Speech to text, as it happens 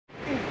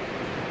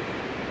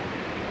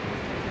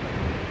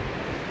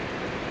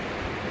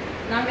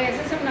நாங்கள்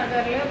எஸ்எஸ்எம்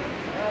நகரில்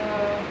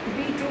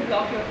B2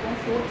 பிளாக்ல இருக்கோம்,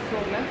 4th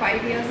ஃப்ளோரில்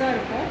 5 இயர்ஸாக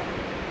இருக்கும்.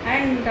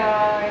 அண்ட்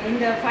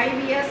இந்த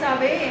 5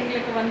 இயர்ஸாகவே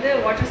எங்களுக்கு வந்து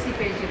வாட்டர்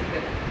சீப்பேஜ்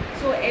இருக்குது.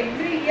 ஸோ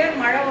எவ்ரி இயர்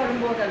மழை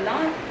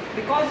வரும்போதெல்லாம்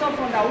பிகாஸ்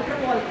ஆஃப் அந்த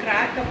அவுட்டர் வால்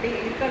கிராக் அப்படி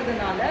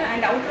இருக்கிறதுனால,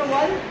 அண்ட் அவுட்டர்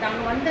வால்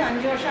நாங்கள் வந்து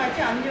 5 வருஷம்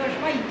ஆச்சு, 5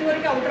 வருஷமாக இது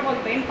வரைக்கும் அவுட்டர்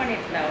வால் பெயிண்ட்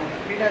பண்ணிட்டு அவங்க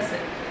பில்டர்ஸு.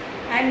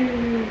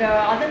 அண்ட்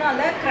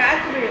அதனால்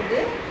கிராக்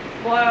விழுது.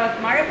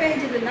 மழை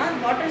பெஞ்சதுன்னா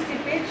வாட்டர்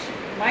சீப்பேஜ்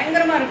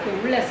பயங்கரமாக இருக்குது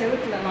உள்ள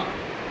செவுத்துலலாம்.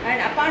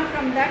 அண்ட் அப்பார்ட்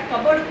ஃப்ரம் தட்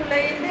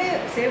கபோர்டுக்குள்ளேருந்து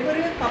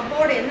செவுரு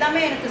கபோர்டு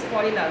எல்லாமே எனக்கு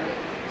ஸ்பாயில் ஆகுது.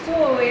 ஸோ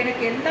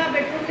எனக்கு எல்லா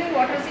பெட்ரூம்லேயும்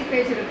வாட்டர்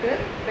சீப்பேஜ் இருக்குது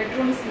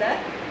பெட்ரூம்ஸில்,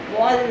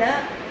 வாலில்.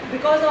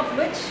 பிகாஸ் ஆஃப்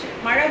விச்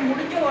மழை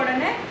முடிஞ்ச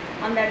உடனே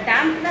அந்த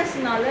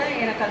டேம்ப்னஸ்னால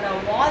எனக்கு அந்த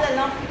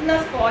வாலெல்லாம்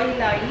ஃபுல்லாக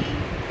ஸ்பாயில் ஆகி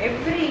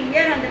எவ்ரி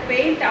இயர் அந்த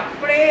பெயிண்ட்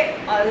அப்படியே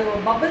அது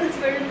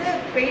பபிள்ஸ் விழுந்து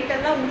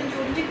பெயிண்டெல்லாம்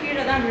உறிஞ்சு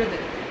கீழே தான் விழுது.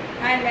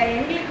 அண்ட்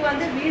எங்களுக்கு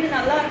வந்து வீடு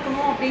நல்லா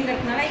இருக்கணும்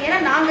அப்படிங்கிறதுனால, ஏன்னா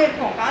நாங்கள்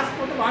இருக்கோம், காசு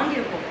போட்டு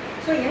வாங்கியிருக்கோம்,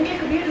 ஸோ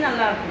எங்களுக்கு வீடு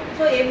நல்லா இருக்கணும்.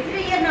 ஸோ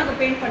எவ்ரி இயர் நாங்கள்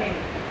பெயிண்ட்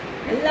பண்ணிடுவோம்.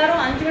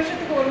 எல்லோரும் 5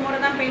 வருஷத்துக்கு ஒரு முறை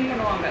தான் பெயிண்ட்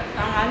பண்ணுவாங்க.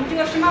 நாங்கள்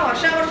 5 வருஷமாக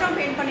வருஷம்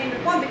பெயிண்ட் பண்ணிட்டு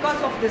இருக்கோம்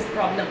because of this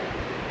problem.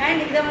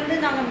 And இதை வந்து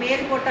நாங்கள்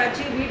மெயில்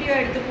போட்டாச்சு, வீடியோ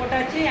எடுத்து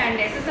போட்டாச்சு. அண்ட்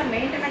எஸ்எஸ்எம்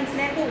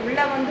மெயின்டெனன்ஸ்லேருந்து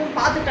உள்ளே வந்து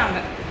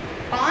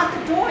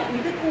பார்த்துட்டும்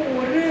இதுக்கு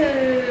ஒரு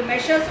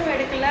மெஷர்ஸும்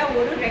எடுக்கலை,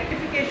 ஒரு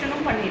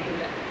ரெக்டிஃபிகேஷனும் பண்ணிட்டு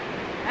இல்லை.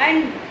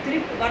 அண்ட்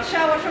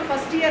வருஷம்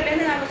ஃபஸ்ட்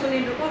இயர்லேருந்து நாங்கள்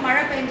சொல்லிட்டு இருக்கோம்,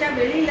 மழை பெஞ்சால்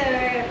வெளியில்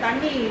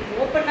தண்ணி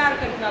ஓப்பனாக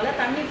இருக்கிறதுனால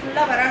தண்ணி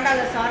ஃபுல்லாக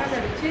வராண்டாவில் சாரலை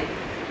வச்சு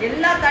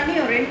எல்லா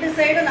தண்ணியும் 2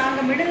 சைடும்,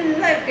 நாங்கள் மிடில்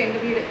இருக்குது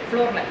எங்கள் வீடு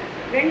ஃப்ளோரில்,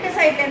 2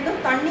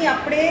 சைட்லேருந்தும் தண்ணி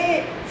அப்படியே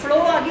ஃப்ளோ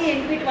ஆகி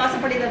எங்கள் வீட்டு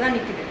வாசப்படியில் தான்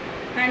நிற்கிது.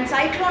 அண்ட்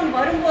சைக்ளோன்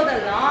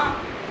வரும்போதெல்லாம்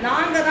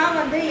நாங்கள் தான்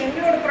வந்து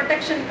எங்களோட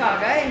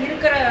ப்ரொடெக்ஷனுக்காக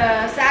இருக்கிற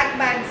சாக்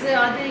பேக்ஸு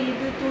அது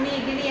இது துணி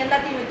கிணி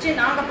எல்லாத்தையும் வச்சு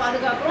நாங்கள்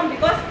பாதுகாக்கிறோம்.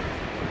 பிகாஸ்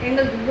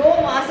எங்களுக்கு லோ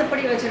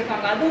வாசப்படி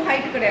வச்சுருக்காங்க, அதுவும்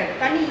ஹைட் கிடையாது,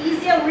 தண்ணி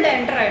ஈஸியாக உள்ளே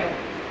என்டர் ஆகிடும்.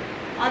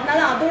 அதனால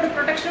அதோட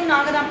ப்ரொடெக்ஷனும்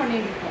நாங்கள் தான்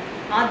பண்ணிட்டு இருக்கோம்.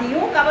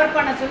 அதையும் கவர்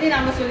பண்ண சொல்லி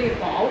நாங்கள்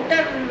சொல்லியிருக்கோம்.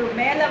 அவுட்டர்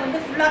மேலே வந்து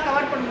ஃபுல்லாக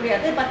கவர் பண்ண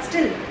முடியாது, but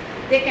still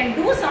they can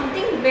do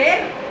something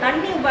வேர்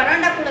தண்ணி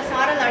வராண்டாக்குள்ள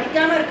சாரல்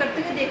அடிக்காமல்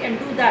இருக்கிறதுக்கு தே கேன்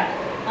டூ தட்.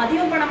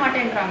 அதையும் பண்ண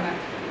மாட்டேன்றாங்க.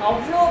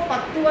 அவ்வளோ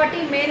 10 வாட்டி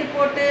மெயில்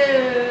போட்டு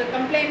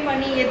கம்ப்ளைண்ட்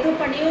பண்ணி எது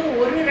பண்ணியும்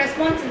ஒரு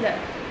ரெஸ்பான்ஸ் இல்லை.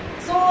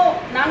 ஸோ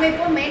நாங்கள்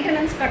இப்போ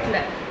maintenance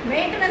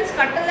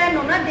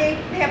கட்டலைன்னா they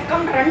have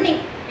come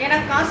running. ஏன்னா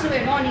காசு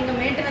வேணும், நீங்கள்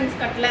மெயின்டெனன்ஸ்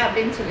கட்டலை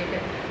அப்படின்னு சொல்லிட்டு.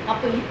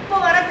 அப்போ இப்போ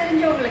வர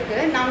தெரிஞ்சவங்களுக்கு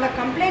நாங்கள்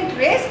கம்ப்ளைண்ட்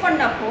ரேஸ்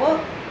பண்ணப்போ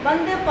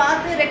வந்து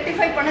பார்த்து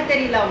ரெக்டிஃபை பண்ண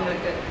தெரியல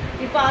அவங்களுக்கு.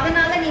 இப்போ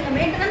அதனால் நீங்கள்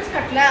மெயின்டெனன்ஸ்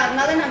கட்டலை,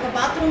 அதனால நாங்கள்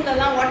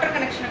பாத்ரூம்லலாம் வாட்டர்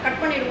கனெக்ஷனை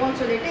கட்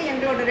பண்ணிடுவோம்னு சொல்லிட்டு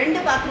எங்களோட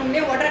 2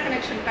 பாத்ரூம்லேயே வாட்டர்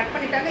கனெக்ஷன் கட்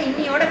பண்ணிட்டாங்க.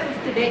 இன்னையோட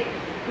 5th டே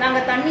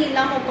நாங்கள் தண்ணி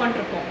இல்லாமல்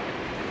உட்காந்துருக்கோம்.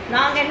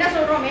 நாங்கள் என்ன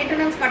சொல்கிறோம்,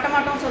 மெயின்டெனன்ஸ் கட்ட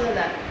மாட்டோம்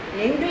சொல்லலை.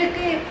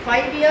 எங்களுக்கு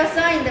 5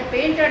 இயர்ஸாக இந்த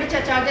பெயிண்ட் அடித்த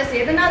சார்ஜஸ்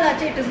எதனால்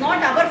ஆச்சு? It is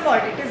not our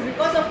fault, it is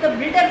because of the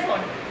filter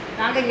fault.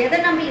 நாங்கள் எதை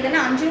நம்பி இதனா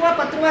 5 ரூபா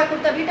 10 ரூபா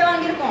கொடுத்த வீட்டை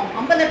வாங்கியிருக்கோம்,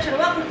 50 லட்சம்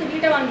ரூபா கொடுத்து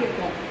வீட்டை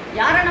வாங்கியிருக்கோம்.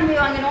 யாரை நம்பி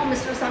வாங்கினோம்?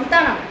 மிஸ்டர்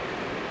சந்தானம்,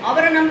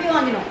 அவரை நம்பி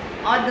வாங்கினோம்,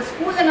 அந்த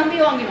ஸ்கூலை நம்பி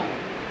வாங்கினோம்.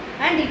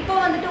 அண்ட் இப்போ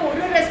வந்துட்டு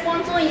ஒரு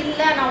ரெஸ்பான்ஸும்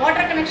இல்லை. நான்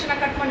வாட்டர் கனெக்ஷனை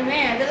கட்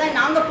பண்ணுவேன், இதெல்லாம்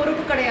நாங்கள்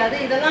பொறுப்பு கிடையாது,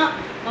 இதெல்லாம்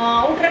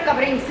அவுட்டர்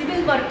கவரிங்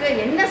சிவில் ஒர்க்கு.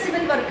 என்ன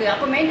சிவில் ஒர்க்கு?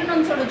 அப்போ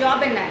மெயின்டெனன்ஸோட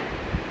ஜாப் என்ன?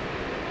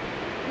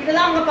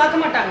 இதெல்லாம் அவங்க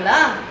பார்க்க மாட்டாங்களா?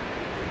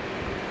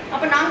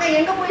 அப்போ நாங்கள்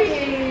எங்கே போய்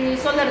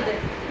சொல்லுறது?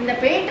 இந்த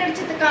பெயிண்ட்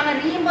அடிச்சதுக்கான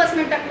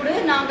ரீஎம்பர்ஸ்மெண்ட்டை கூட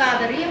நாங்கள்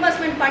அதை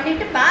ரீஎம்பர்ஸ்மெண்ட்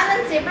பண்ணிவிட்டு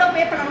பேலன்ஸ் எவ்வளோ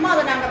பே பண்ணணுமோ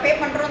அதை நாங்கள் பே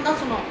பண்ணுறோன்னு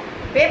தான் சொன்னோம்,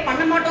 பே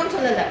பண்ண மாட்டோம்னு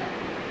சொல்லலை.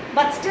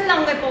 பட் ஸ்டில்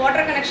அவங்க இப்போ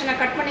வாட்டர் கனெக்ஷனை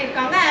கட்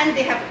பண்ணியிருக்காங்க. And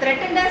they have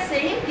threatened as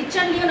saying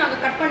கிச்சன்லேயும்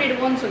நாங்கள் கட்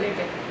பண்ணிடுவோம்னு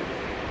சொல்லிட்டு.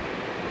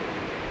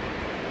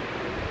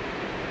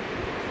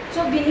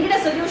 So we need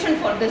a solution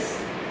for this.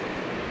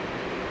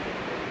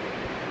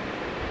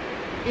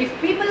 If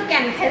people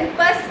can help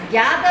us,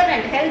 gather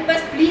and help us,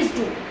 please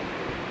do.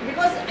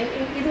 Because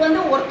இது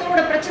வந்து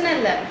ஒருத்தரோட பிரச்சனை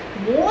இல்லை.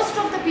 Most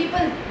of the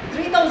people,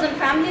 3000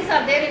 families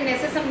are there in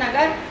SSM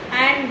Nagar,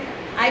 and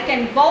I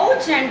can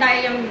vouch and I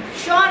am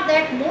sure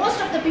that most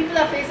of the people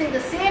are facing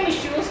the same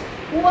issues.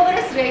 Whoever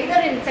is either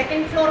in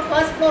 2nd floor,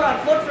 1st floor or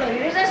 4th floor,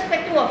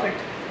 irrespective of it,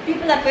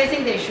 people are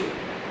facing the issue.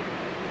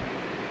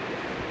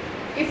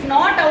 If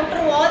not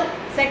outer wall,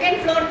 2nd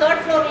floor, 3rd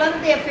floor,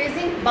 they are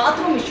facing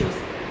bathroom issues,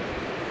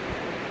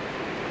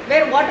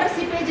 where water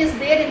seepage is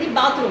there in the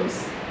bathrooms.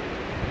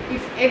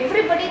 If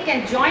everybody can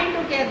join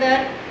together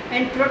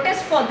and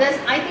protest for this,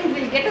 I think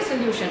we'll get a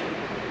solution.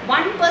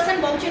 One person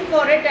vouching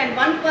for it and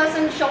one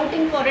person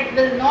shouting for it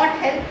will not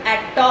help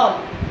at all.